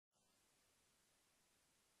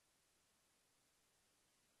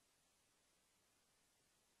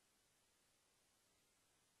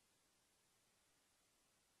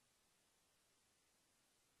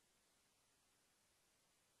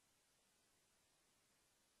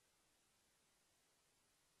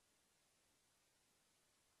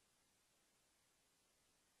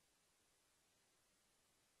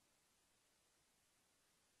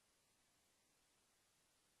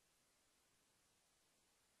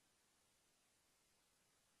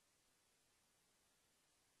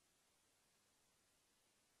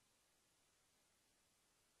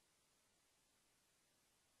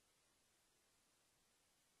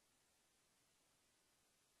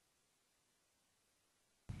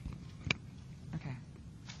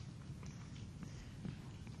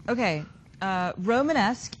Okay,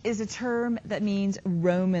 Romanesque is a term that means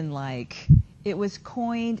Roman-like. It was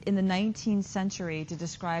coined in the 19th century to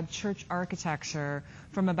describe church architecture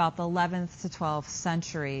from about the 11th to 12th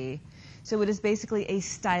century. So it is basically a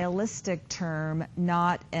stylistic term,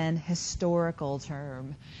 not an historical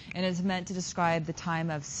term. And it's meant to describe the time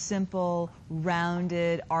of simple,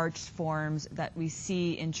 rounded, arched forms that we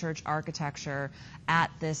see in church architecture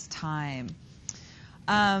at this time.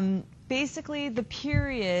 Basically, the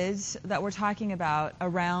periods that we're talking about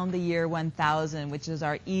around the year 1000, which is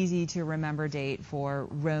our easy-to-remember date for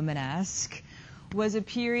Romanesque, was a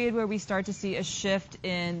period where we start to see a shift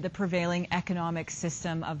in the prevailing economic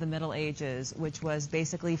system of the Middle Ages, which was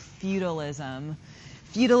basically feudalism.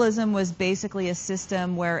 Feudalism was basically a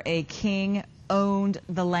system where a king owned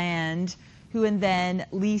the land, who and then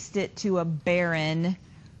leased it to a baron,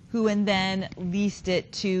 who and then leased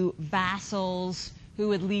it to vassals, who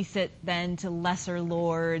would lease it then to lesser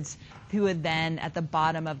lords, who would then, at the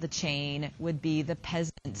bottom of the chain, would be the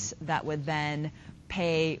peasants that would then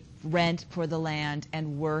pay rent for the land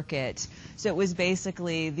and work it. So it was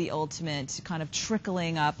basically the ultimate kind of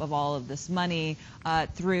trickling up of all of this money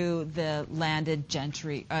through the landed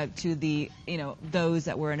gentry to the, those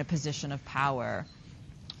that were in a position of power.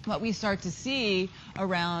 What we start to see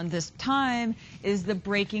around this time is the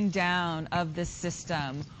breaking down of this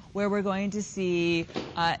system, where we're going to see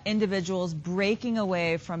individuals breaking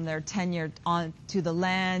away from their tenure onto the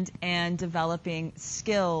land and developing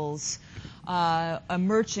skills. A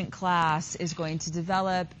merchant class is going to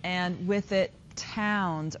develop, and with it,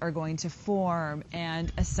 towns are going to form,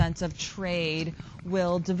 and a sense of trade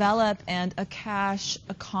will develop, and a cash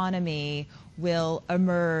economy will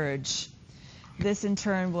emerge. This in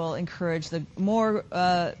turn will encourage the more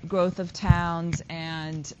growth of towns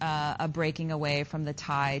and a breaking away from the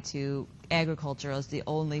tie to agriculture as the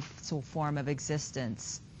only form of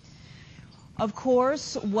existence. Of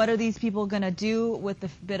course, what are these people going to do with the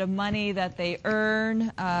bit of money that they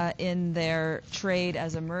earn in their trade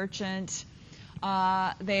as a merchant?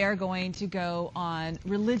 They are going to go on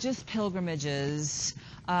religious pilgrimages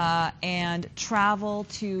and travel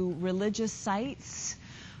to religious sites,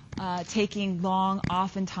 taking long,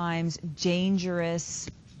 oftentimes dangerous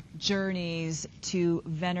journeys to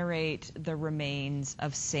venerate the remains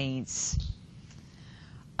of saints.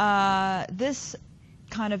 This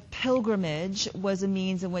kind of pilgrimage was a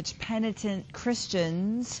means in which penitent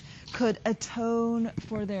Christians could atone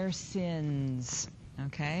for their sins.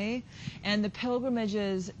 Okay? And the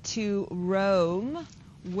pilgrimages to Rome,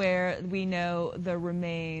 where we know the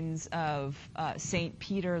remains of St.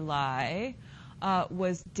 Peter lie,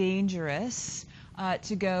 was dangerous.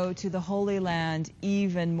 To go to the Holy Land,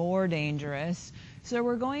 even more dangerous. So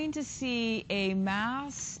we're going to see a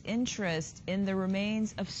mass interest in the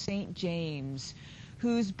remains of St. James,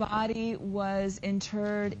 whose body was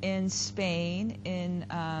interred in Spain in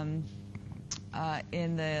about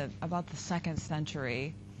the 2nd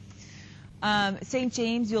century. St.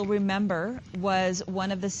 James, you'll remember, was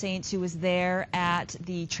one of the saints who was there at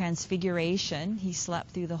the Transfiguration. He slept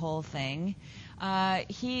through the whole thing.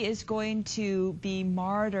 He is going to be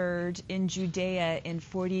martyred in Judea in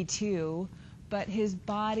 42, but his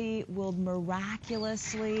body will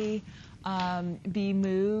miraculously be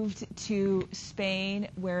moved to Spain,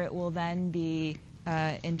 where it will then be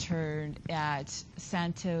interred at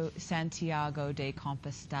Santiago de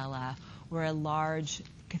Compostela, where a large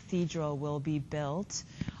cathedral will be built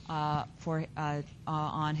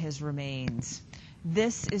on his remains.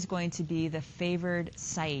 This is going to be the favored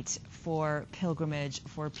site for pilgrimage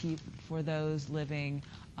for those living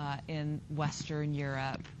in Western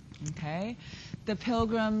Europe. Okay, the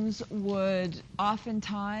pilgrims would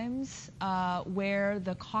oftentimes wear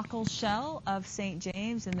the cockle shell of St.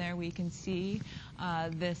 James, and there we can see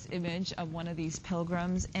this image of one of these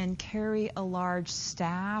pilgrims, and carry a large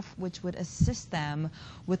staff which would assist them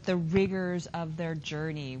with the rigors of their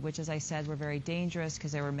journey, which, as I said, were very dangerous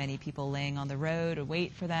because there were many people laying on the road to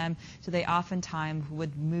wait for them. So they oftentimes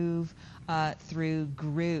would move through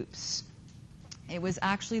groups. It was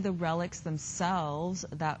actually the relics themselves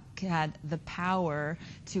that had the power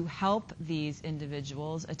to help these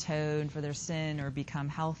individuals atone for their sin or become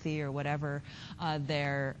healthy or whatever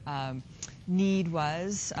their need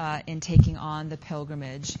was in taking on the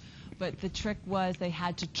pilgrimage. But the trick was they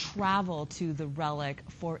had to travel to the relic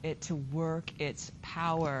for it to work its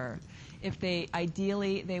power. If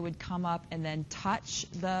ideally they would come up and then touch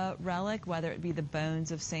the relic, whether it be the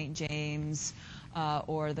bones of St. James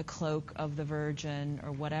or the cloak of the Virgin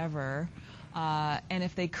or whatever, And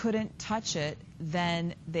if they couldn't touch it,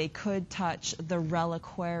 then they could touch the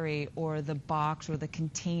reliquary or the box or the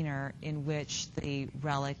container in which the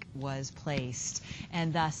relic was placed.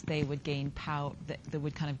 And thus they would gain power, they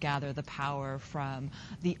would kind of gather the power from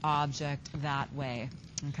the object that way.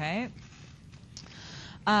 Okay?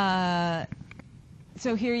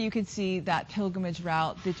 So here you can see that pilgrimage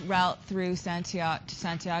route. The route through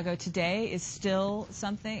Santiago today is still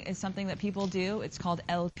something that people do. It's called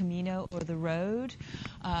El Camino, or the road,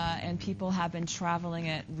 and people have been traveling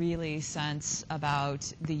it really since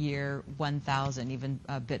about the year 1000, even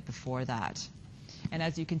a bit before that. And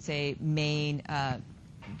as you can see,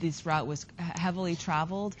 this route was heavily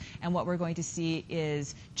traveled, and what we're going to see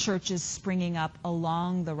is churches springing up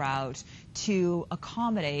along the route to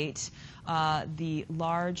accommodate the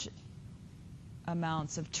large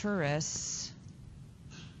amounts of tourists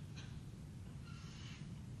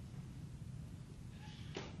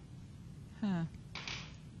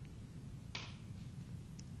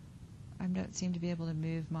I don't seem to be able to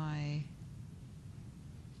move my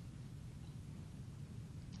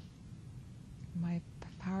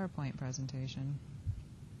PowerPoint presentation.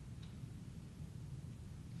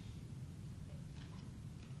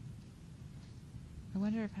 I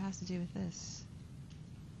wonder if it has to do with this.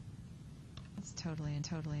 That's totally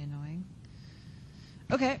annoying.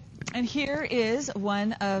 Okay, and here is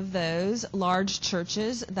one of those large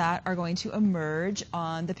churches that are going to emerge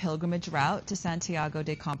on the pilgrimage route to Santiago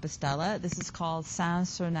de Compostela. This is called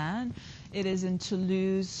Saint-Sernin. It is in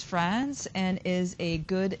Toulouse, France, and is a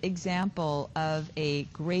good example of a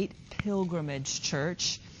great pilgrimage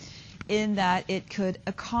church in that it could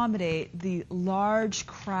accommodate the large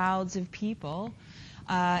crowds of people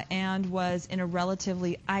and was in a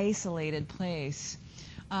relatively isolated place.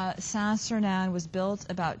 Saint-Sernin was built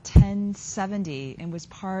about 1070 and was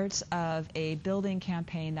part of a building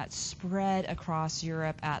campaign that spread across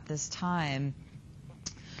Europe at this time.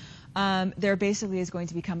 There basically is going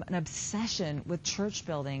to become an obsession with church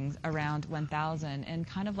buildings around 1000, and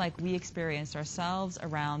kind of like we experienced ourselves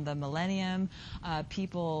around the millennium,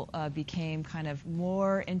 people became kind of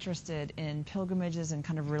more interested in pilgrimages and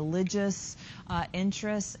kind of religious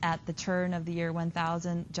interests at the turn of the year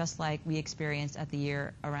 1000, just like we experienced at the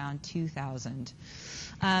year around 2000.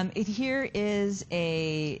 Here is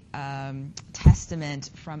a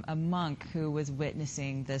testament from a monk who was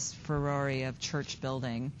witnessing this furore of church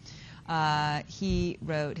building. He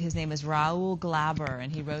wrote, his name is Raoul Glaber,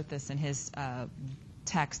 and he wrote this in his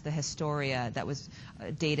text, the Historia, that was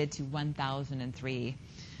dated to 1003.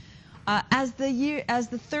 As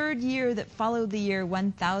the third year that followed the year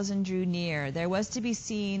 1000 drew near, there was to be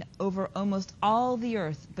seen over almost all the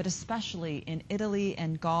earth, but especially in Italy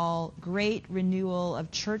and Gaul, great renewal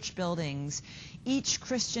of church buildings. Each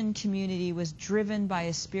Christian community was driven by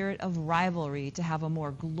a spirit of rivalry to have a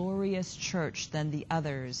more glorious church than the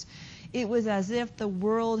others. It was as if the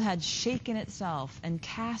world had shaken itself and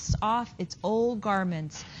cast off its old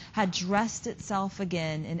garments, had dressed itself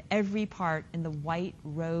again in every part in the white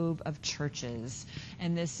robe of churches.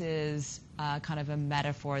 And this is kind of a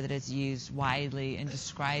metaphor that is used widely in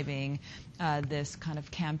describing this kind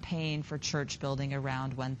of campaign for church building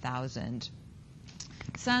around 1000.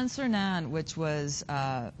 Saint-Sernin, which was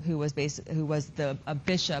who was a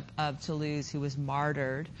bishop of Toulouse who was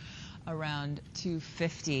martyred around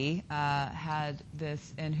 250, had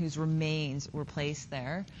this, and whose remains were placed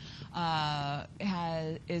there,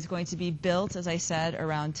 is going to be built, as I said,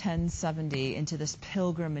 around 1070 into this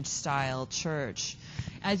pilgrimage-style church.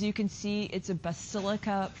 As you can see, it's a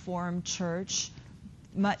basilica-formed church,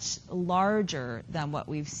 much larger than what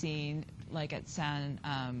we've seen, like at Saint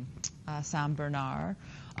Bernard,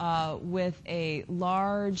 with a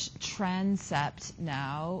large transept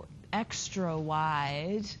now, extra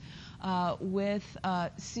wide, with a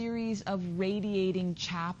series of radiating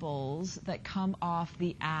chapels that come off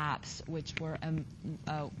the apse, which were an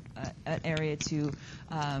area to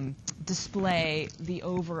display the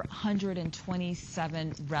over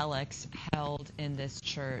 127 relics held in this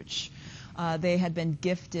church. They had been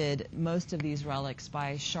gifted, most of these relics,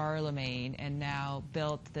 by Charlemagne, and now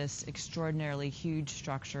built this extraordinarily huge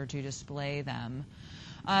structure to display them.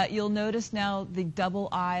 You'll notice now the double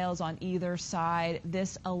aisles on either side.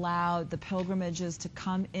 This allowed the pilgrimages to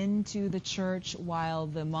come into the church while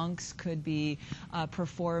the monks could be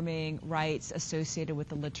performing rites associated with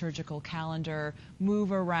the liturgical calendar,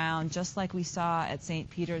 move around just like we saw at St.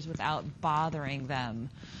 Peter's without bothering them.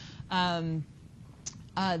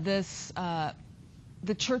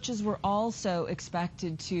 The churches were also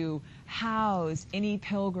expected to house any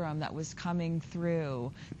pilgrim that was coming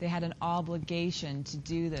through. They had an obligation to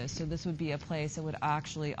do this. So this would be a place that would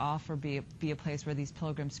actually be a place where these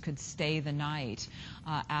pilgrims could stay the night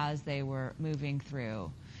as they were moving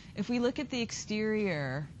through. If we look at the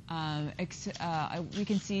exterior, we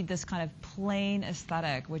can see this kind of plain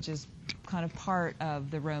aesthetic, which is kind of part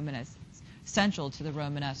of the Romanesque, central to the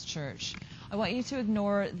Romanesque church. I want you to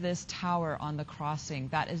ignore this tower on the crossing.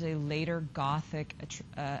 That is a later Gothic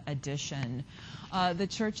addition. The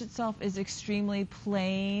church itself is extremely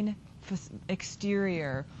plain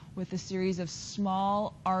exterior with a series of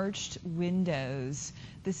small arched windows.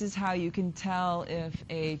 This is how you can tell if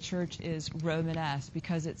a church is Romanesque,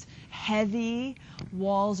 because it's heavy,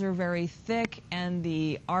 walls are very thick, and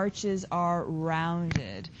the arches are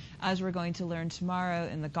rounded. As we're going to learn tomorrow,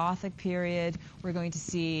 in the Gothic period, we're going to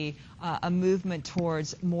see a movement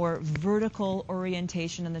towards more vertical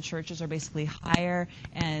orientation, and the churches are basically higher,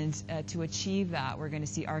 and to achieve that, we're going to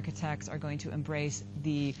see architects are going to embrace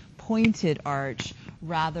the pointed arch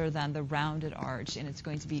rather than the rounded arch, and it's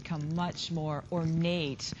going to become much more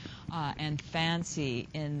ornate and fancy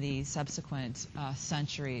in the subsequent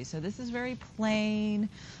centuries. So this is very plain,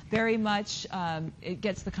 very much, it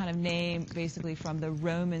gets the kind of name basically from the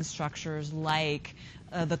Roman structures like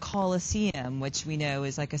the Colosseum, which we know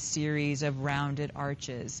is like a series of rounded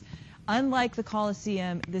arches. Unlike the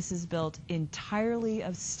Colosseum, this is built entirely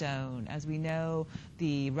of stone. As we know,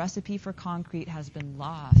 the recipe for concrete has been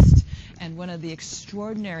lost. And one of the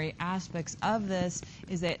extraordinary aspects of this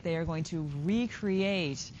is that they are going to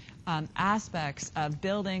recreate aspects of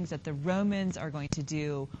buildings that the Romans are going to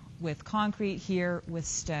do with concrete, here with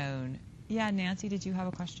stone. Yeah, Nancy, did you have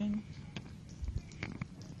a question?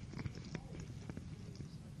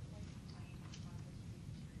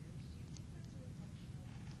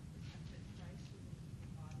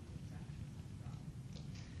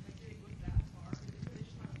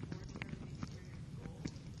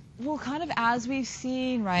 Well, kind of as we've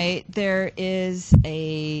seen, right, there is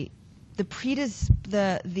the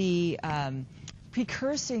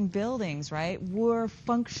precursing buildings, right, were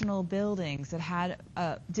functional buildings that had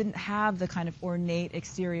didn't have the kind of ornate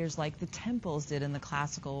exteriors like the temples did in the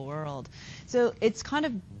classical world. So it's kind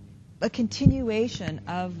of a continuation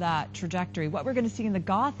of that trajectory. What we're going to see in the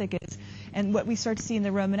Gothic is, and what we start to see in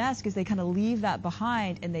the Romanesque, is they kind of leave that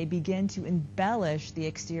behind and they begin to embellish the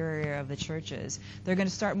exterior of the churches. They're going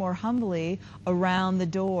to start more humbly around the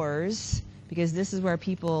doors, because this is where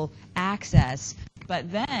people access.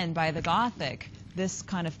 But then by the Gothic, this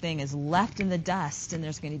kind of thing is left in the dust, and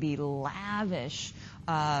there's going to be lavish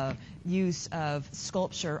use of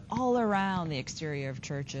sculpture all around the exterior of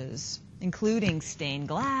churches, including stained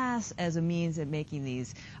glass as a means of making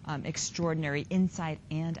these extraordinary inside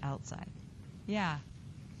and outside. Yeah.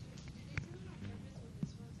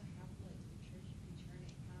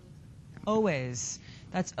 Always.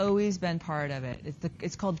 That's always been part of it.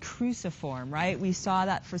 It's called cruciform, right? We saw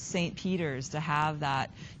that for St. Peter's, to have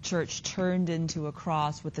that church turned into a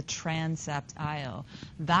cross with the transept aisle.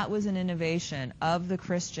 That was an innovation of the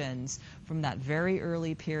Christians from that very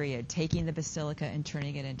early period, taking the basilica and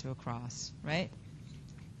turning it into a cross, right?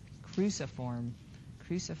 Cruciform.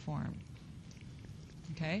 Cruciform.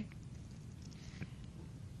 Okay?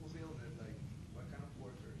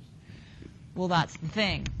 Well, that's the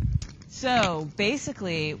thing. So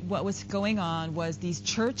basically what was going on was these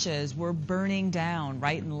churches were burning down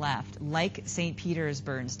right and left, like St. Peter's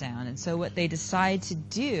burns down. And so what they decide to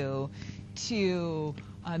do to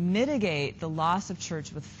mitigate the loss of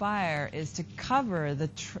church with fire is to cover the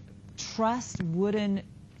trussed wooden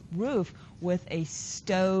roof with a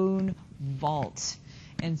stone vault.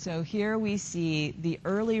 And so here we see the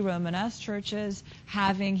early Romanesque churches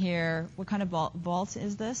having here, what kind of vault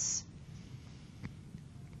is this?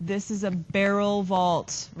 This is a barrel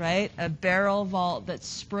vault, right? A barrel vault that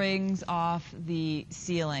springs off the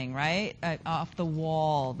ceiling, right? Off the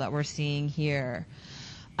wall that we're seeing here.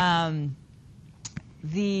 What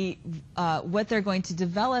they're going to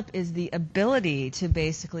develop is the ability to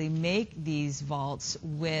basically make these vaults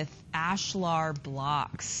with ashlar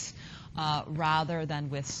blocks rather than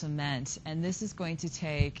with cement. And this is going to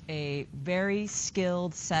take a very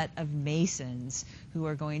skilled set of masons who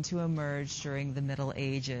are going to emerge during the Middle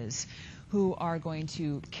Ages, who are going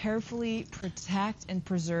to carefully protect and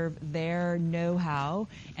preserve their know-how,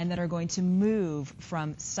 and that are going to move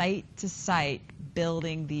from site to site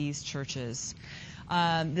building these churches. They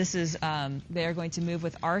are going to move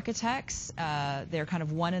with architects. They're kind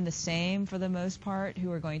of one and the same for the most part, who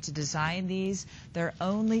are going to design these. Their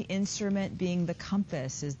only instrument being the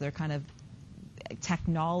compass is their kind of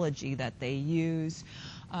technology that they use.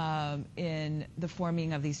 in the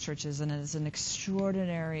forming of these churches, and it's an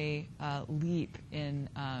extraordinary leap in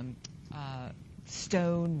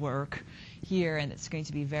stonework here, and it's going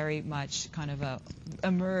to be very much kind of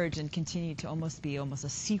emerge and continue to almost be a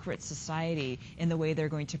secret society in the way they're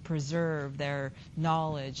going to preserve their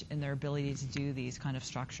knowledge and their ability to do these kind of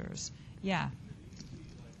structures. Yeah.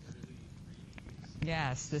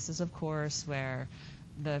 Yes, this is of course where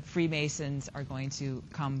the Freemasons are going to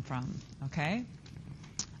come from. Okay.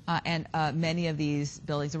 And many of these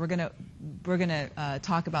buildings, and we're gonna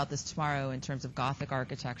talk about this tomorrow in terms of Gothic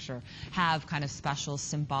architecture, have kind of special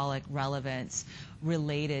symbolic relevance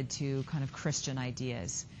related to kind of Christian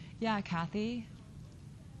ideas. Yeah, Kathy?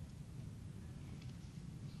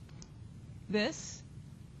 This?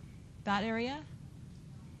 That area?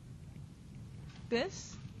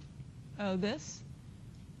 This? Oh, this?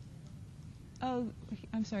 Oh,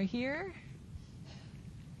 I'm sorry, here?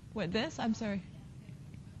 What, this? I'm sorry.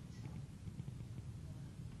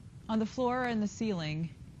 On the floor and the ceiling.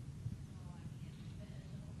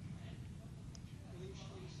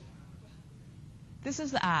 This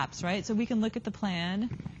is the apse, right? So we can look at the plan.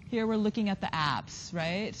 Here we're looking at the apse,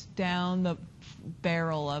 right? Down the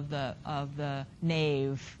barrel of the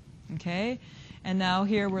nave, okay? And now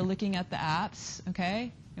here we're looking at the apse,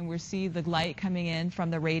 okay? And we see the light coming in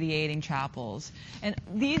from the radiating chapels. And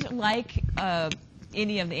these, like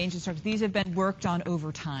any of the ancient structures, these have been worked on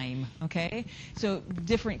over time, okay? So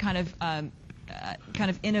different kind of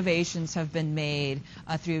innovations have been made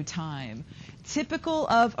through time. Typical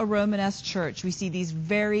of a Romanesque church, we see these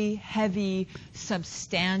very heavy,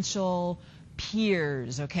 substantial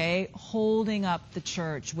piers, okay, holding up the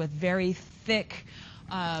church with very thick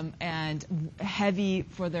and heavy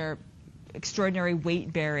for their extraordinary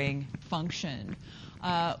weight-bearing function.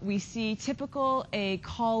 We see typical a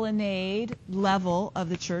colonnade level of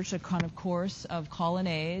the church, a kind of course of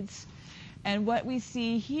colonnades. And what we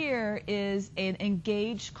see here is an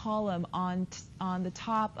engaged column on the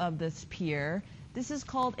top of this pier. This is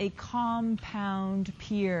called a compound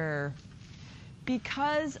pier.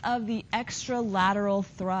 Because of the extra lateral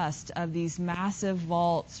thrust of these massive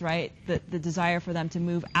vaults, right, the desire for them to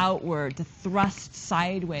move outward, to thrust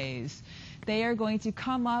sideways, they are going to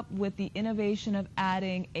come up with the innovation of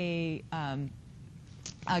adding they are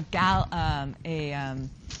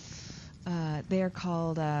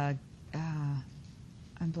called, I'm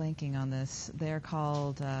blanking on this, they're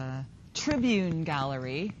called tribune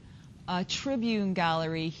gallery. A tribune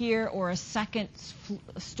gallery here, or a second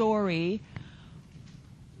story,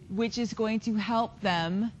 which is going to help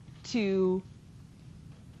them to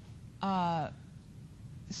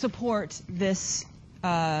support this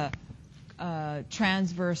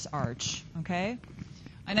transverse arch, okay?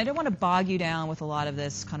 And I don't want to bog you down with a lot of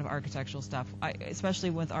this kind of architectural stuff, especially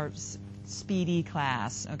with our speedy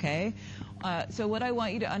class, okay? So what I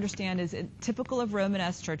want you to understand is, typical of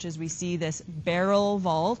Romanesque churches, we see this barrel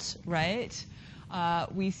vault, right?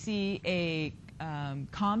 We see a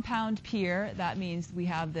compound pier. That means we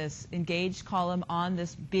have this engaged column on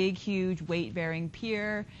this big, huge, weight-bearing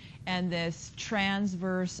pier, and this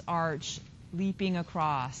transverse arch leaping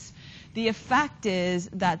across. The effect is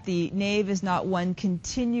that the nave is not one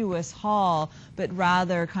continuous hall, but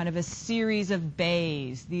rather kind of a series of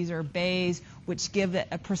bays. These are bays which give it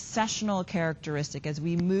a processional characteristic as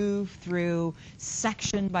we move through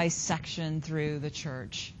section by section through the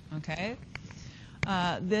church. Okay?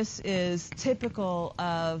 This is typical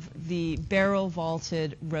of the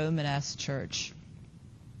barrel-vaulted Romanesque church.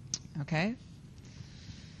 Okay?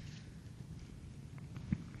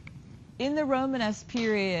 In the Romanesque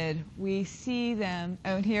period, we see them,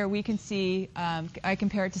 and here we can see, I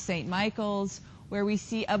compare it to St. Michael's, where we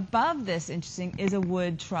see above this, interesting, is a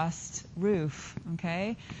wood trussed roof,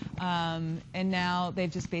 okay? And now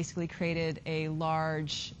they've just basically created a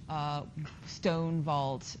large stone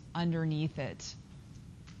vault underneath it.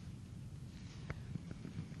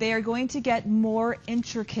 They are going to get more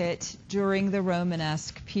intricate during the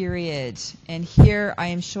Romanesque period. And here I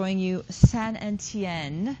am showing you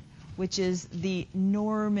Saint-Étienne, which is the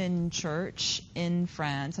Norman church in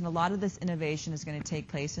France. And a lot of this innovation is going to take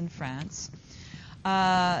place in France.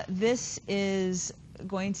 This is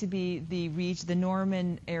going to be the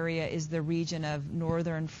Norman area is the region of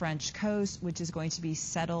northern French coast, which is going to be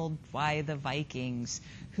settled by the Vikings,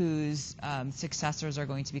 whose successors are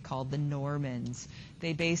going to be called the Normans.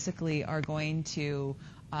 They basically are going to,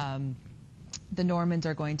 the Normans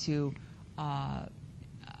are going to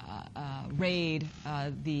raid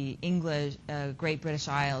the English, Great British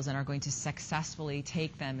Isles, and are going to successfully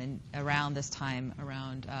take them in around this time,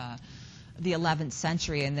 around the 11th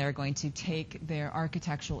century, and they're going to take their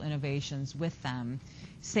architectural innovations with them.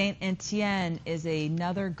 Saint Etienne is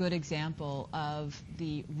another good example of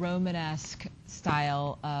the Romanesque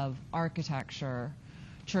style of architecture,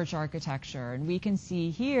 church architecture. And we can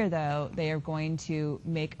see here, though, they are going to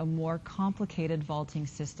make a more complicated vaulting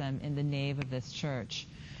system in the nave of this church.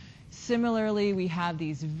 Similarly, we have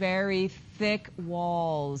these very thick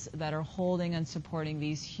walls that are holding and supporting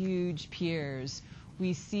these huge piers.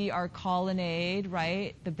 We see our colonnade,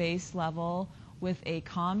 right, the base level, with a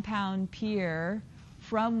compound pier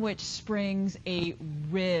from which springs a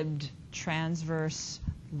ribbed transverse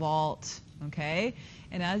vault, okay?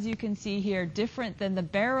 And as you can see here, different than the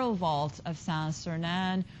barrel vault of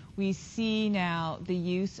Saint-Sernin, we see now the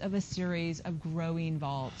use of a series of growing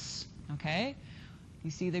vaults, okay? You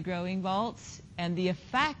see the growing vaults, and the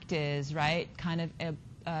effect is, right, kind of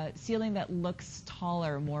a ceiling that looks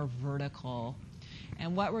taller, more vertical.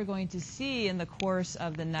 And what we're going to see in the course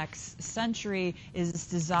of the next century is this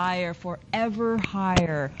desire for ever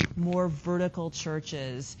higher, more vertical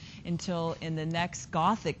churches, until in the next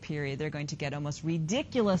Gothic period they're going to get almost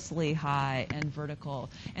ridiculously high and vertical,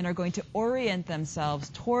 and are going to orient themselves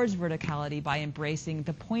towards verticality by embracing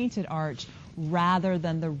the pointed arch rather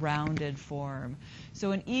than the rounded form.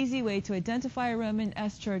 So an easy way to identify a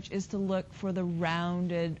Romanesque church is to look for the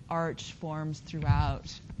rounded arch forms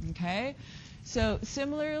throughout, okay? So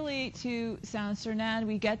similarly to Saint-Sernin,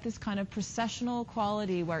 we get this kind of processional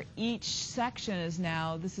quality where each section is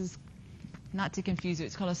now, this is not to confuse you,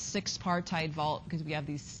 it's called a six-partite vault because we have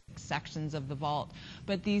these 6 sections of the vault.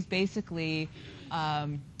 But these basically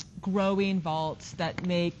growing vaults that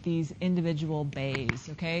make these individual bays,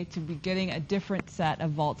 okay, to be getting a different set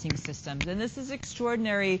of vaulting systems. And this is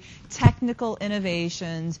extraordinary technical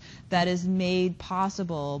innovations that is made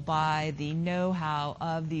possible by the know-how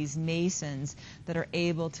of these masons that are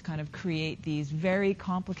able to kind of create these very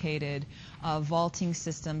complicated vaulting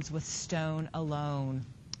systems with stone alone,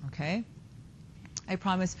 okay? I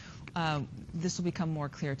promise this will become more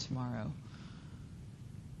clear tomorrow.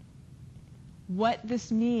 What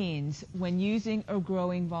this means when using a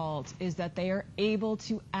growing vault is that they are able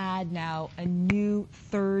to add now a new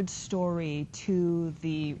 3rd story to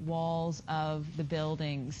the walls of the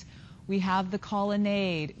buildings. We have the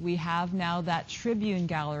colonnade. We have now that tribune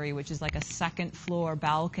gallery, which is like a 2nd floor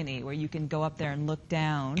balcony where you can go up there and look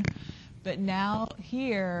down. But now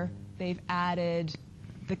here they've added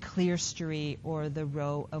the clerestory, or the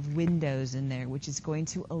row of windows in there, which is going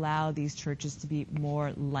to allow these churches to be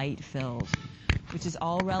more light-filled, which is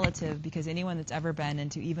all relative because anyone that's ever been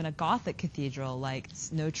into even a Gothic cathedral like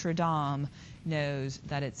Notre Dame knows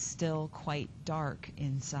that it's still quite dark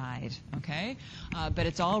inside, okay? But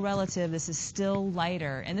it's all relative. This is still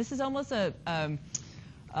lighter. And this is almost a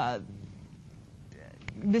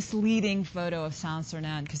misleading photo of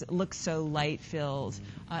Saint-Sernin because it looks so light-filled.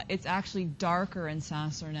 It's actually darker in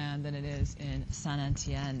Saint-Sernin than it is in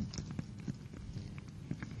Saint-Etienne.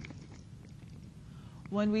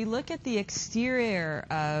 When we look at the exterior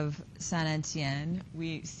of Saint-Etienne,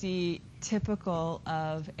 we see typical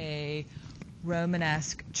of a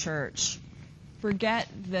Romanesque church. Forget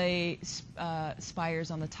the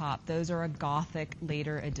spires on the top. Those are a Gothic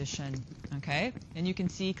later addition, okay? And you can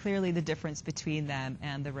see clearly the difference between them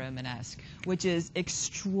and the Romanesque, which is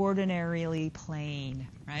extraordinarily plain,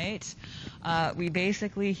 right? We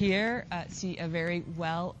basically here see a very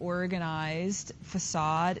well-organized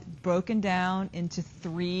facade broken down into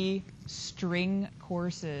 3 string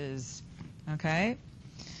courses, okay?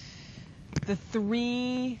 The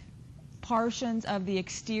 3 portions of the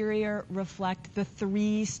exterior reflect the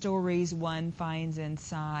 3 stories one finds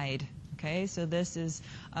inside. Okay, so this is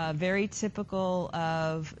very typical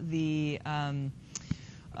of the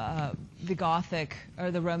Gothic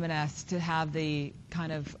or the Romanesque to have the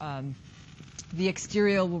kind of the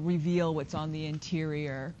exterior will reveal what's on the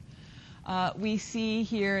interior. We see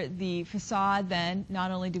here the facade. Then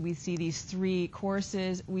not only do we see these 3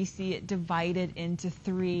 courses, we see it divided into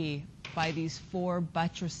 3 by these 4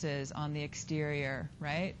 buttresses on the exterior,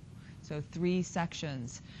 right? So 3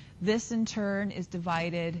 sections. This in turn is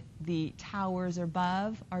divided, the towers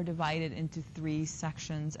above are divided into 3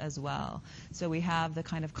 sections as well. So we have the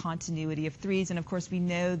kind of continuity of 3s, and of course we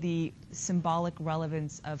know the symbolic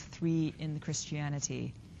relevance of 3 in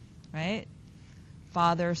Christianity, right?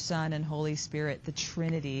 Father, Son, and Holy Spirit, the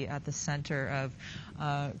Trinity at the center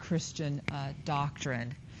of Christian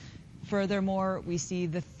doctrine. Furthermore, we see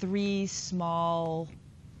the 3 small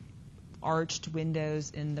arched windows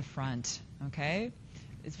in the front, okay?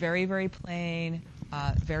 It's very, very plain,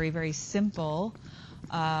 very, very simple,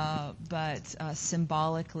 but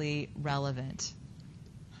symbolically relevant.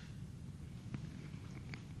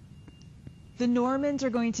 The Normans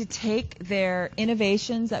are going to take their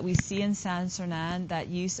innovations that we see in Saint-Sernin, that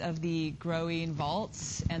use of the growing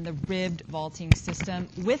vaults and the ribbed vaulting system,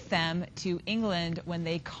 with them to England when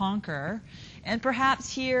they conquer. And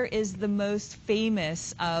perhaps here is the most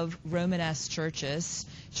famous of Romanesque churches.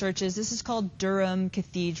 This is called Durham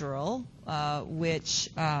Cathedral,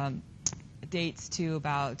 which dates to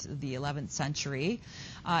about the 11th century.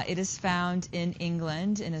 It is found in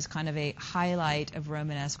England and is kind of a highlight of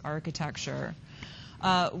Romanesque architecture.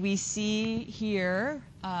 We see here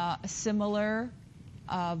a similar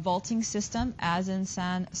vaulting system as in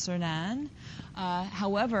Saint-Sernin.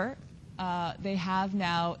 However, they have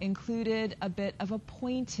now included a bit of a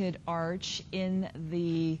pointed arch in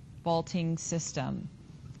the vaulting system,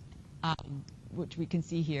 which we can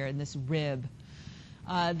see here in this rib.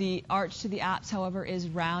 The arch to the apse, however, is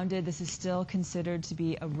rounded. This is still considered to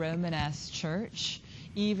be a Romanesque church,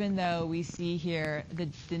 even though we see here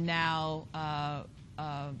the now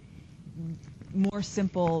more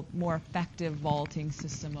simple, more effective vaulting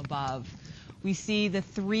system above. We see the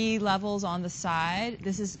 3 levels on the side.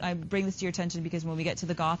 I bring this to your attention because when we get to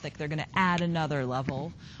the Gothic, they're going to add another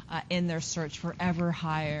level in their search for ever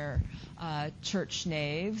higher church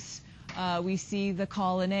naves. We see the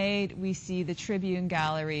colonnade, we see the tribune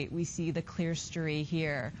gallery, we see the clerestory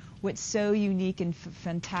here. What's so unique and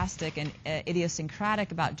fantastic and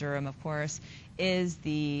idiosyncratic about Durham, of course, is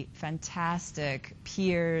the fantastic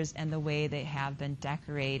piers and the way they have been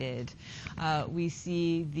decorated. We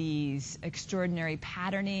see these extraordinary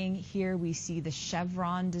patterning. Here we see the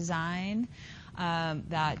chevron design.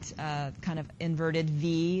 That kind of inverted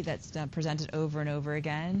V that's presented over and over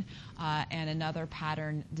again, and another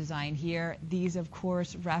pattern design here. These, of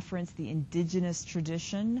course, reference the indigenous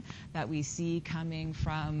tradition that we see coming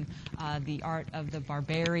from the art of the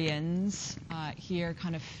barbarians, here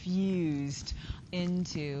kind of fused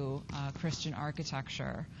into Christian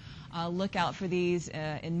architecture. Look out for these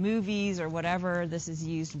in movies or whatever. This is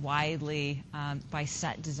used widely by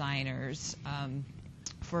set designers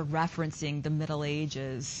for referencing the Middle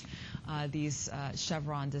Ages, these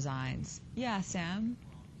chevron designs. Yeah, Sam?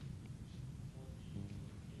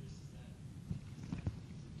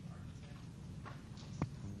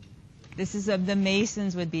 This is the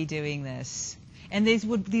Masons would be doing this. And these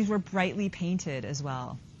were brightly painted as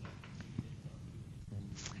well.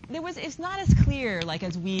 It's not as clear like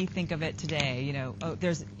as we think of it today.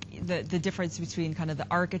 There's the difference between kind of the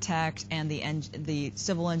architect and the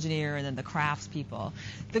civil engineer and then the craftspeople.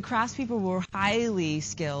 The craftspeople were highly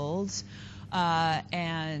skilled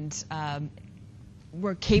and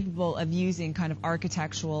were capable of using kind of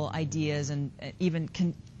architectural ideas and even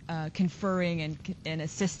conferring and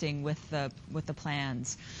assisting with the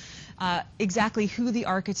plans. Exactly who the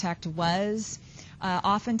architect was.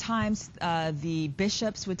 Oftentimes, the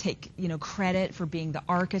bishops would take, credit for being the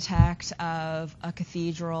architect of a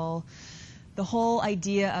cathedral. The whole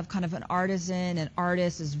idea of kind of an artisan and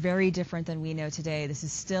artist is very different than we know today. This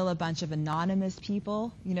is still a bunch of anonymous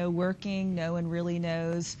people, working. No one really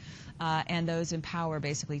knows, and those in power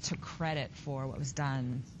basically took credit for what was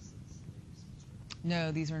done.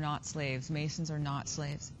 No, these are not slaves. Masons are not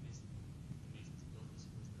slaves.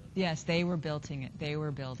 Yes, they were building it.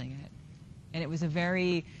 And it was a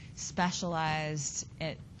very specialized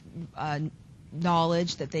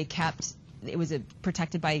knowledge that they kept. It was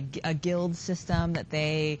protected by a guild system that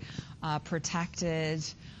they protected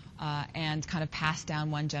and kind of passed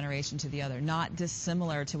down one generation to the other. Not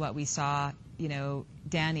dissimilar to what we saw,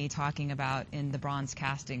 Danny talking about in the bronze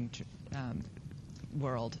casting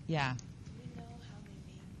world. Yeah. Do we know how they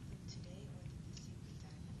make them today, or did this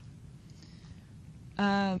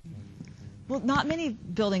see Well, not many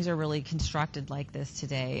buildings are really constructed like this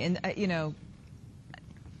today. And,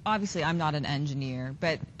 obviously I'm not an engineer,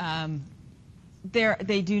 but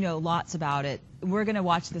they do know lots about it. We're going to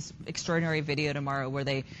watch this extraordinary video tomorrow where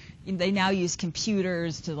they now use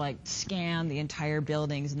computers to scan the entire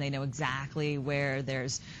buildings, and they know exactly where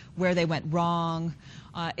they went wrong.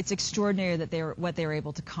 It's extraordinary that what they were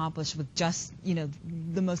able to accomplish with just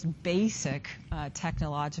the most basic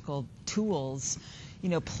technological tools.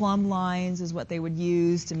 Plumb lines is what they would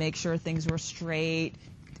use to make sure things were straight.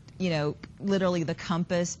 Literally the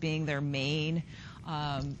compass being their main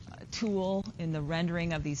tool in the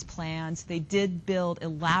rendering of these plans. They did build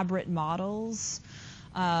elaborate models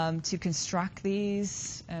to construct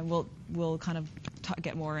these, and we'll kind of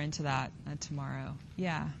get more into that tomorrow.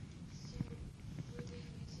 Yeah. So were they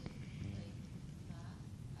using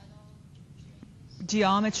math at all during this?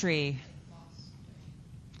 Geometry.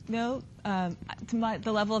 No, to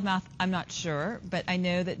the level of math, I'm not sure, but I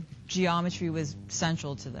know that geometry was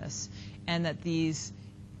central to this, and that these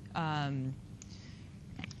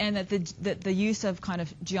and that the use of kind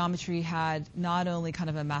of geometry had not only kind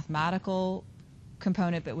of a mathematical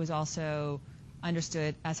component, but was also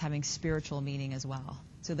understood as having spiritual meaning as well.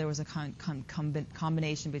 So there was a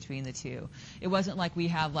combination between the two. It wasn't like we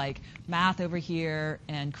have like math over here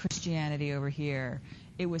and Christianity over here.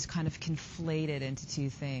 It was kind of conflated into two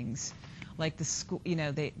things. Like the school, you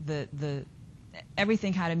know, the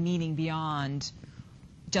everything had a meaning beyond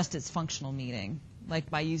just its functional meaning.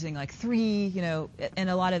 Like by using like three, you know, and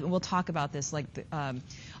a lot of, we'll talk about this, like a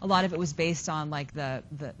lot of it was based on like the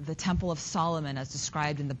Temple of Solomon as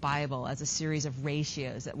described in the Bible as a series of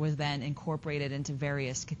ratios that was then incorporated into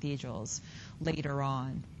various cathedrals later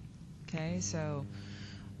on. Okay, so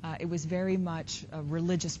it was very much a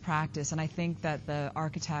religious practice, and I think that the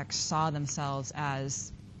architects saw themselves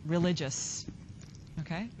as religious.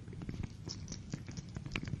 Okay?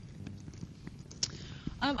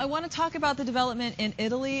 I want to talk about the development in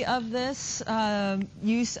Italy of this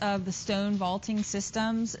use of the stone vaulting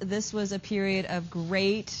systems. This was a period of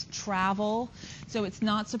great travel, so it's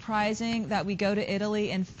not surprising that we go to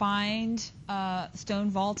Italy and find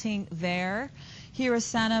stone vaulting there. Here is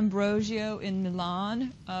San Ambrogio in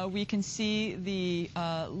Milan. We can see the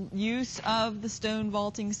use of the stone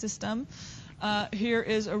vaulting system. Here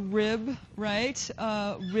is a rib, right,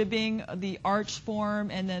 ribbing the arch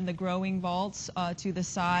form and then the growing vaults to the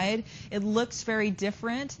side. It looks very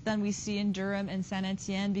different than we see in Durham and Saint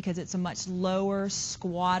Etienne because it's a much lower,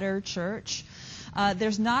 squatter church.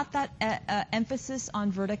 There's not that emphasis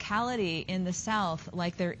on verticality in the south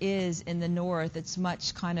like there is in the north. It's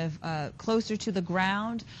much kind of closer to the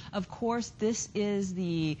ground. Of course, this is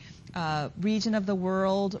the region of the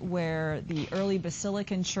world where the early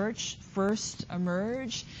Basilican Church first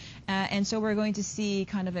emerged. And so we're going to see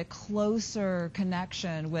kind of a closer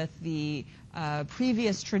connection with the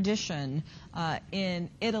previous tradition in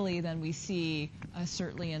Italy than we see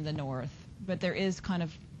certainly in the north. But there is kind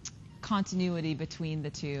of continuity between the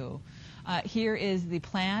two. Here is the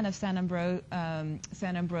plan of San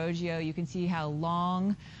Ambrogio. You can see how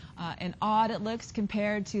long and odd it looks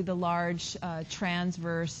compared to the large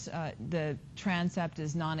transverse. The transept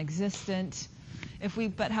is non-existent.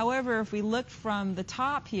 However, if we look from the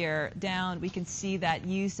top here down, we can see that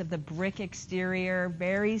use of the brick exterior,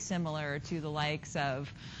 very similar to the likes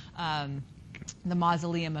of the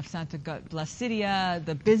mausoleum of Santa Placidia,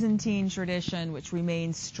 the Byzantine tradition, which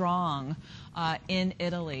remains strong in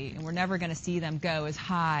Italy. And we're never going to see them go as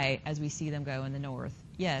high as we see them go in the north.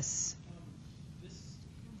 Yes? This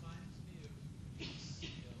reminds me of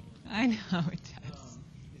I know it does.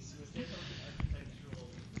 was there like architectural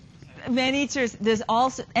Many churches. There's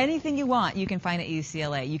also anything you want you can find at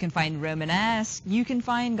UCLA. You can find Romanesque, you can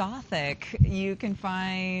find Gothic, you can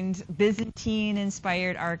find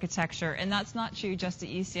Byzantine-inspired architecture, and that's not true just at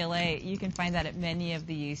UCLA. You can find that at many of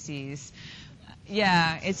the UCs.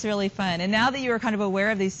 Yeah, it's really fun. And now that you are kind of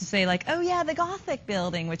aware of these, to say like, oh yeah, the Gothic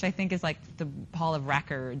building, which I think is like the Hall of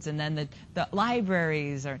Records, and then the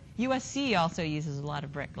libraries, or USC also uses a lot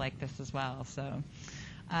of brick like this as well. So,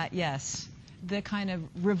 yes. The kind of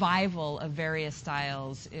revival of various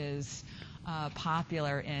styles is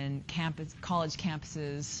popular in college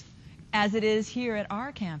campuses, as it is here at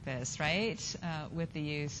our campus, right? With the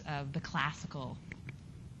use of the classical.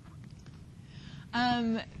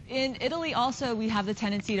 In Italy also we have the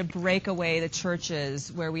tendency to break away the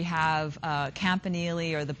churches, where we have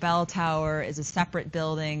Campanile or the bell tower is a separate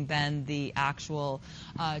building than the actual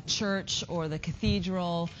church or the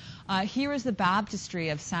cathedral. Here is the baptistry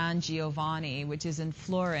of San Giovanni, which is in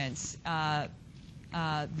Florence.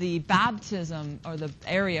 The baptism, or the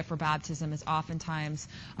area for baptism, is oftentimes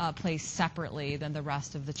placed separately than the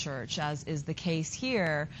rest of the church, as is the case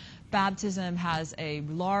here. Baptism has a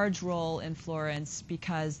large role in Florence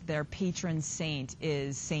because their patron saint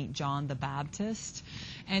is St. John the Baptist.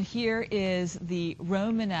 And here is the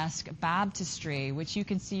Romanesque baptistry, which you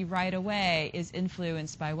can see right away is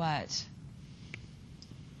influenced by what?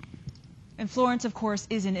 And Florence, of course,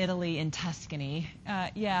 is in Italy, in Tuscany.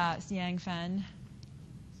 Yeah, Yang Fen.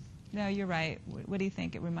 No, you're right. What do you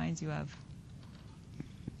think it reminds you of?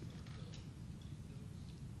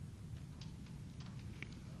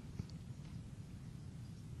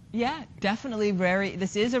 Yeah, definitely very.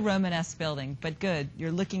 This is a Romanesque building, but good.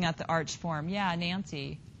 You're looking at the arch form. Yeah,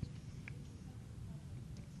 Nancy.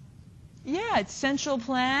 Yeah, it's central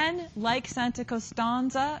plan, like Santa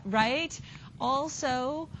Costanza, right?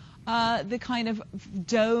 Also, the kind of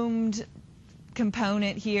domed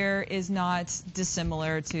component here is not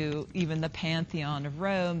dissimilar to even the Pantheon of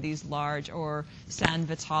Rome, these large, or San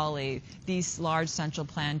Vitale, these large central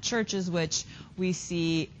plan churches, which we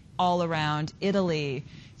see all around Italy.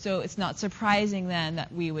 So it's not surprising then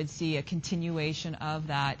that we would see a continuation of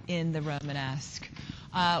that in the Romanesque.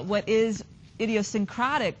 What is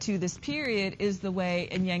idiosyncratic to this period is the way,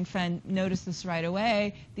 and Yang Fen noticed this right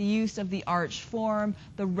away, the use of the arch form,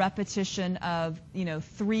 the repetition of,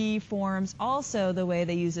 three forms, also the way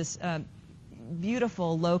they use this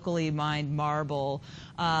beautiful locally mined marble,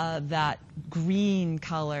 that green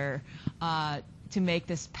color, to make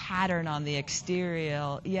this pattern on the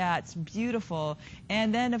exterior. Yeah, it's beautiful.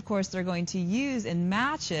 And then, of course, they're going to use and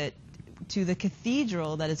match it to the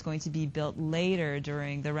cathedral that is going to be built later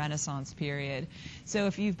during the Renaissance period. So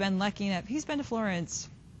if you've been lucky enough, who's been to Florence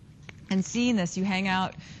and seen this, you hang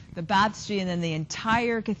out the baptistry, and then the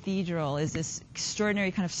entire cathedral is this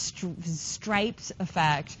extraordinary kind of striped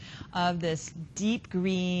effect of this deep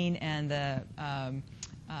green and the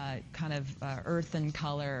kind of earthen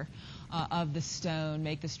color of the stone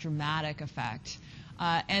make this dramatic effect.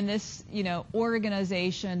 And this,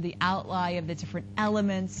 organization, the outline of the different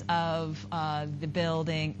elements of the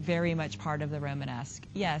building, very much part of the Romanesque.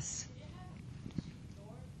 Yes?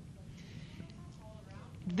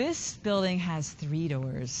 This building has 3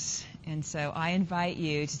 doors. And so I invite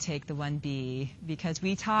you to take the 1B, because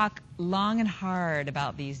we talk long and hard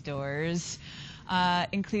about these doors,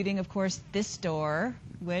 including, of course, this door,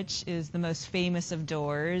 which is the most famous of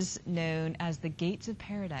doors, known as the Gates of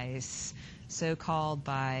Paradise, so called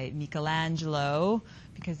by Michelangelo,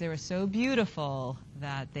 because they were so beautiful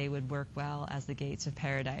that they would work well as the Gates of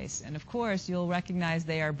Paradise. And of course, you'll recognize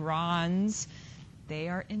they are bronze. They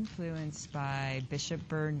are influenced by Bishop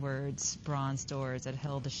Bernward's bronze doors at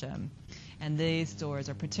Hildesheim. And these doors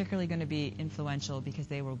are particularly going to be influential because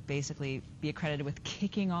they will basically be accredited with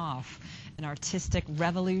kicking off an artistic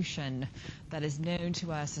revolution that is known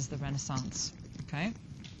to us as the Renaissance. Okay?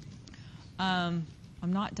 I'm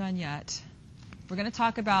not done yet. We're going to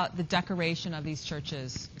talk about the decoration of these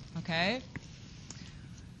churches. Okay?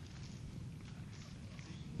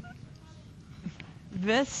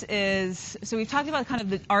 This is, so we've talked about kind of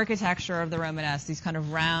the architecture of the Romanesque, these kind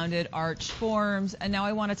of rounded arch forms, and now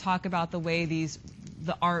I want to talk about the way the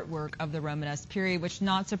artwork of the Romanesque period, which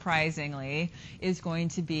not surprisingly is going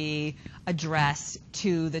to be addressed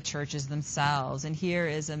to the churches themselves. And here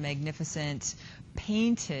is a magnificent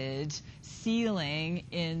painted ceiling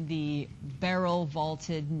in the barrel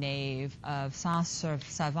vaulted nave of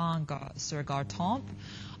Saint-Savin-sur-Gartempe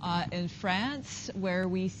in France, where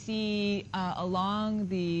we see along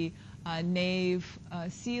the nave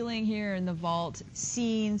ceiling here in the vault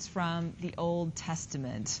scenes from the Old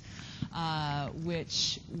Testament,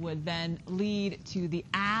 which would then lead to the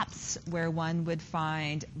apse, where one would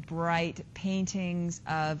find bright paintings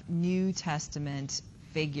of New Testament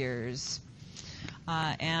figures.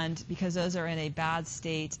 And because those are in a bad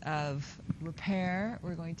state of repair,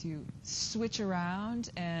 we're going to switch around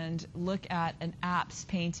and look at an apse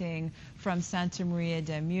painting from Santa Maria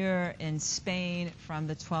de Mur in Spain from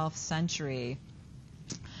the 12th century.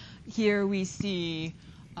 Here we see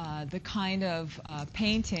the kind of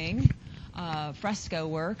painting, fresco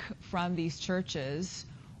work from these churches,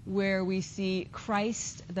 where we see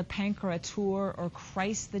Christ the Pancrator, or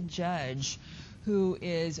Christ the Judge, who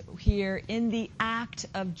is here in the act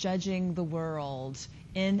of judging the world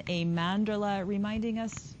in a mandala, reminding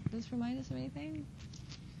us, does this remind us of anything?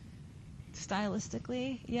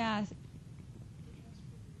 Stylistically? Yeah.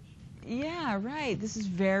 Yeah, right. This is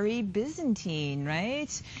very Byzantine, right?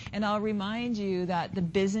 And I'll remind you that the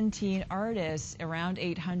Byzantine artists around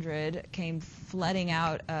 800 came flooding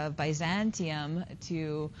out of Byzantium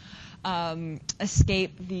to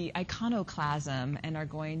escape the iconoclasm and are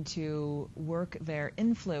going to work their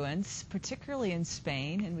influence, particularly in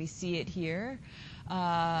Spain, and we see it here,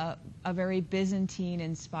 a very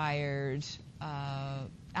Byzantine-inspired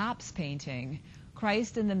apse painting.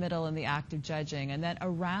 Christ in the middle in the act of judging, and then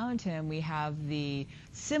around him we have the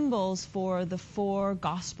symbols for the 4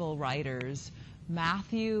 gospel writers.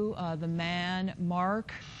 Matthew, the man;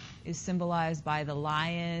 Mark is symbolized by the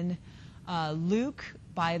lion; Luke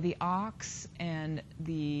by the ox; and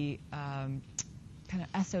the kind of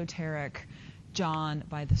esoteric John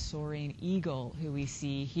by the soaring eagle, who we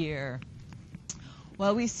see here.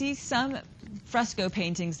 Well, we see some fresco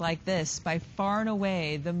paintings like this. By far and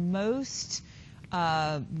away, the most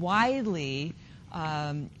widely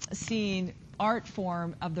seen art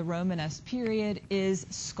form of the Romanesque period is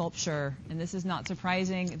sculpture. And this is not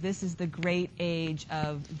surprising. This is the great age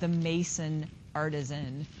of the mason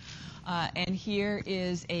artisan. And here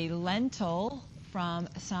is a lentil from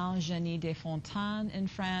Saint-Genis-des-Fontaines in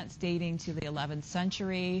France, dating to the 11th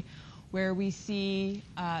century, where we see,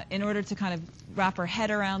 in order to kind of wrap our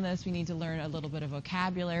head around this, we need to learn a little bit of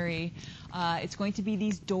vocabulary. It's going to be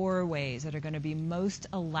these doorways that are going to be most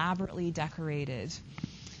elaborately decorated.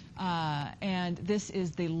 And this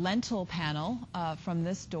is the lintel panel from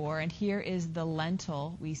this door, and here is the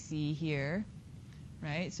lintel we see here,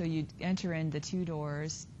 right? So you enter in the two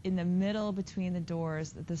doors. In the middle between the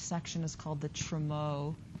doors, this section is called the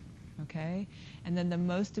trumeau, okay? And then the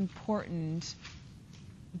most important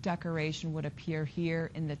decoration would appear here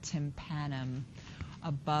in the tympanum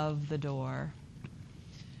above the door.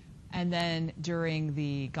 And then during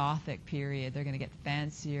the Gothic period, they're going to get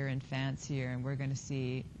fancier and fancier, and we're going to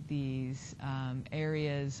see these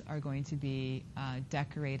areas are going to be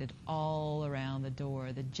decorated all around the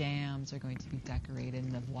door. The jambs are going to be decorated,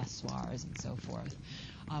 and the voussoirs and so forth,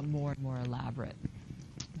 more and more elaborate.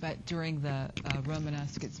 But during the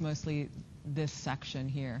Romanesque, it's mostly this section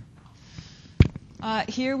here.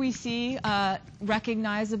 Here we see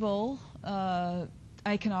recognizable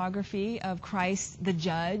iconography of Christ the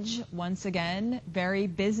Judge, once again, very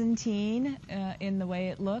Byzantine in the way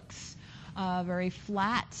it looks, very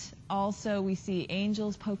flat. Also, we see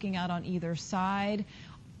angels poking out on either side.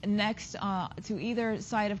 Next to either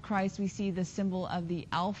side of Christ, we see the symbol of the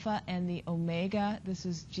Alpha and the Omega. This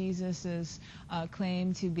is Jesus's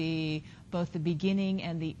claim to be both the beginning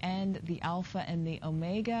and the end, the Alpha and the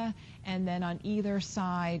Omega. And then on either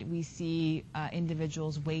side, we see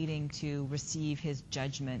individuals waiting to receive his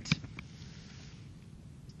judgment.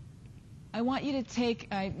 I want you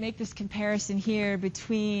to make this comparison here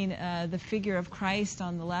between the figure of Christ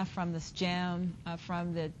on the left from this jamb,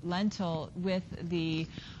 from the lintel, with the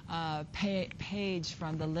page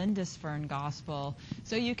from the Lindisfarne Gospel.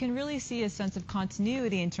 So you can really see a sense of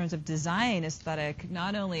continuity in terms of design aesthetic.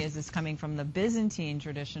 Not only is this coming from the Byzantine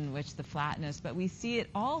tradition, which the flatness, but we see it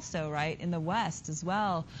also, right, in the West as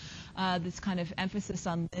well. This kind of emphasis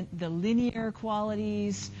on the linear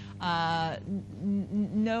qualities,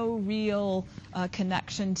 no real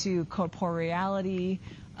connection to corporeality,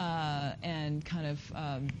 and kind of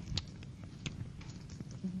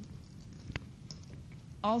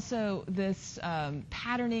also this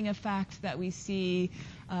patterning effect that we see,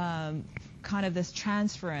 kind of this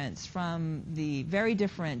transference from the very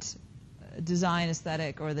different design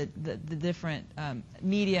aesthetic or the different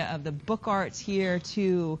media of the book arts here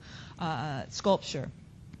to sculpture.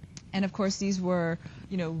 And of course these were,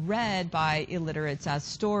 read by illiterates as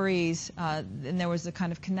stories, and there was a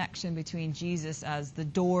kind of connection between Jesus as the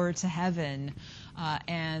door to heaven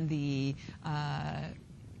and the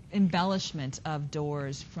embellishment of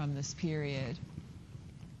doors from this period.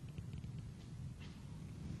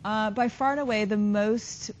 By far and away the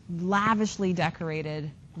most lavishly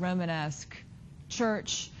decorated Romanesque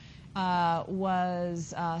church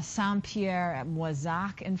was Saint-Pierre at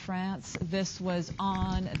Moissac in France. This was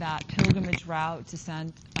on that pilgrimage route to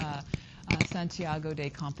Santiago de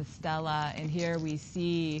Compostela, and here we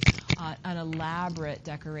see an elaborate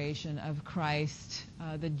decoration of Christ,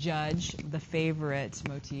 the Judge, the favorite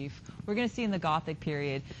motif. We're going to see in the Gothic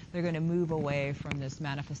period, they're going to move away from this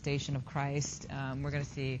manifestation of Christ. We're going to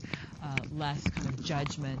see less kind of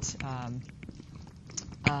judgment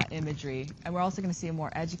imagery, and we're also going to see a more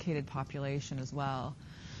educated population as well.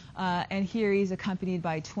 And here he's accompanied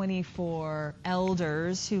by 24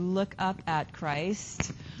 elders who look up at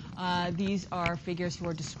Christ. These are figures who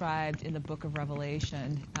are described in the book of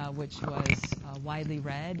Revelation, which was widely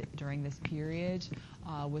read during this period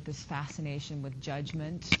with this fascination with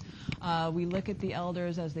judgment. We look at the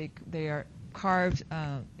elders as they are carved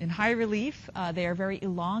in high relief. They are very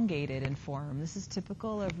elongated in form. This is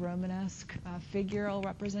typical of Romanesque figural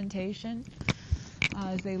representation.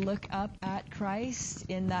 As they look up at Christ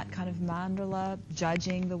in that kind of mandala,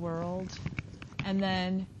 judging the world. And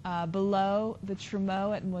then below the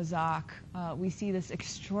trumeau at Moissac, we see this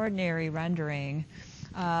extraordinary rendering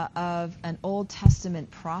of an Old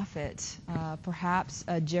Testament prophet, perhaps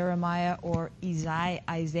Jeremiah or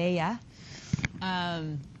Isaiah.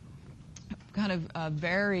 Kind of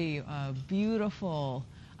very beautiful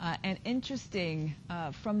and interesting.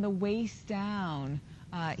 From the waist down,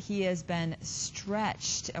 he has been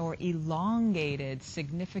stretched or elongated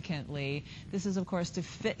significantly. This is, of course, to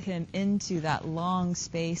fit him into that long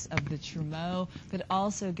space of the trumeau, but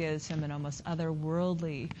also gives him an almost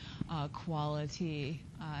otherworldly quality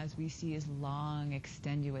as we see his long,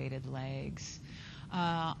 extenuated legs.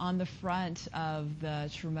 On the front of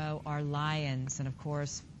the trumeau are lions, and of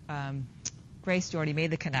course, Grace Jordy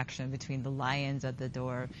made the connection between the lions at the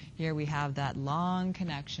door. Here we have that long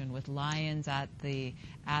connection with lions at the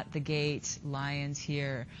gate, lions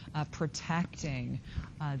here protecting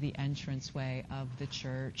the entranceway of the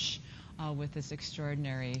church with this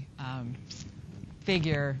extraordinary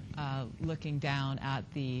figure looking down at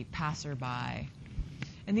the passerby.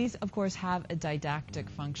 And these, of course, have a didactic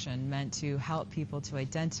function meant to help people to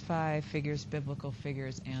identify figures, biblical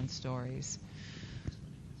figures, and stories.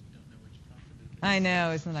 I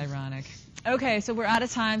know, isn't that ironic? Okay, so we're out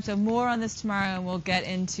of time, so more on this tomorrow, and we'll get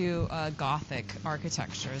into Gothic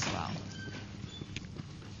architecture as well.